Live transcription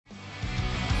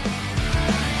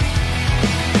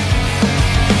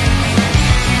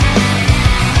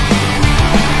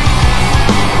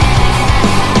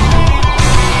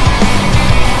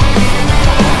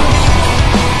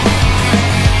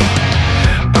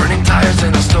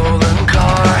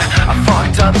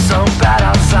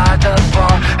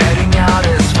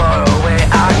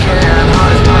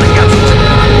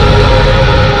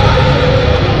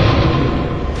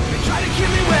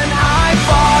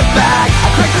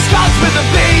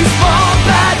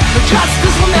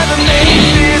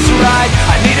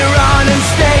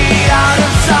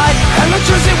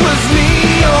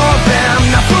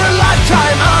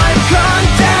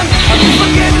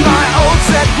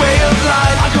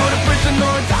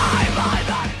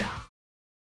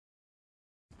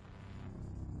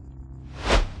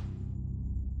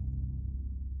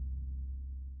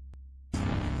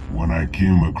I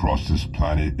came across this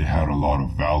planet, it had a lot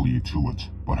of value to it.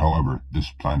 But however,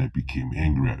 this planet became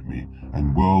angry at me,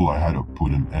 and well, I had to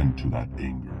put an end to that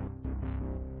anger.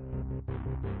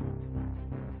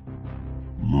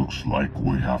 Looks like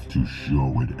we have to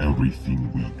show it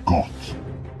everything we got.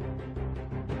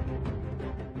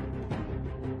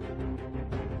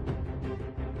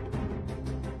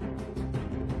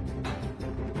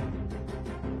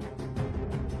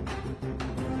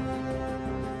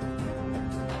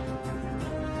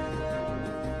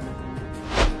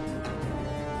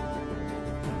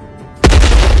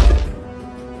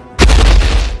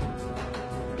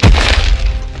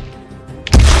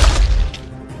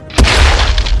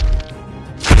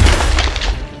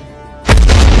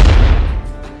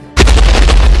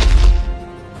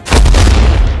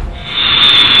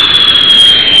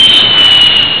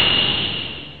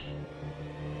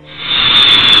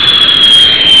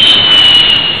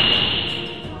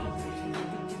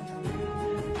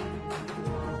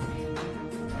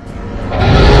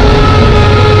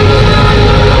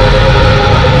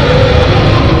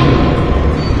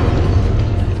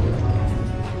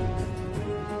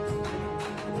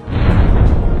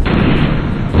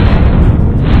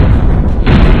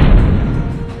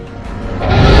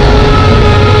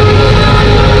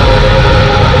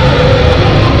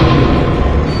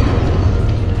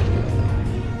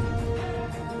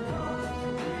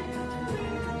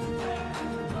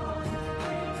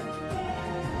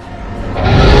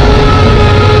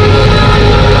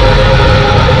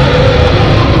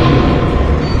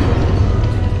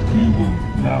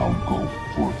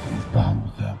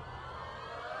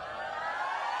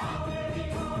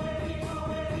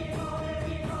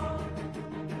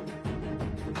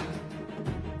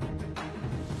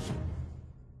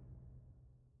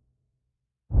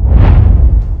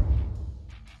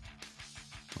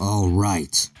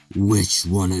 Alright, which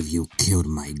one of you killed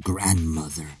my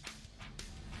grandmother?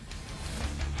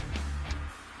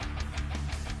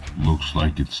 Looks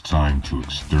like it's time to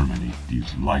exterminate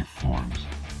these life forms.